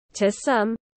To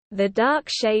some, the dark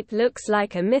shape looks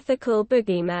like a mythical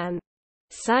boogeyman.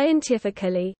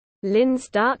 Scientifically, Lynds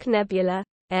Dark Nebula,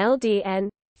 LDN,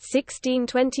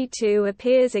 1622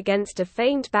 appears against a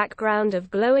faint background of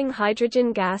glowing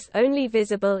hydrogen gas only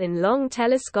visible in long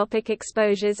telescopic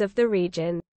exposures of the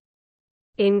region.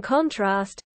 In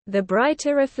contrast, the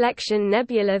brighter reflection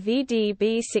nebula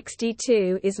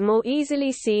VDB62 is more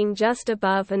easily seen just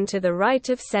above and to the right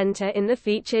of center in the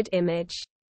featured image.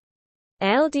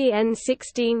 LDN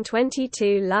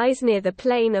 1622 lies near the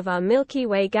plane of our Milky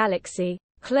Way Galaxy,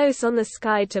 close on the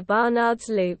sky to Barnard's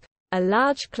Loop, a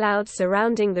large cloud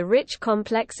surrounding the rich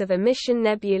complex of emission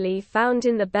nebulae found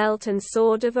in the belt and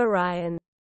sword of Orion.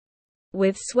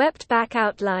 With swept-back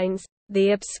outlines,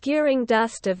 the obscuring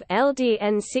dust of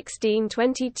LDN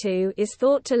 1622 is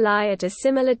thought to lie at a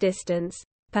similar distance,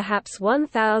 perhaps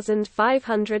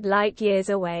 1,500 light-years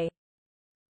away.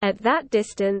 At that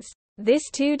distance, this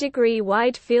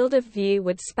 2-degree-wide field of view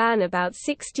would span about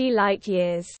 60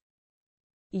 light-years.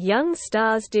 Young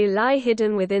stars do lie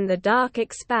hidden within the dark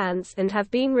expanse and have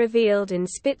been revealed in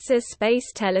Spitzer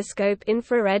Space Telescope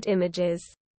infrared images.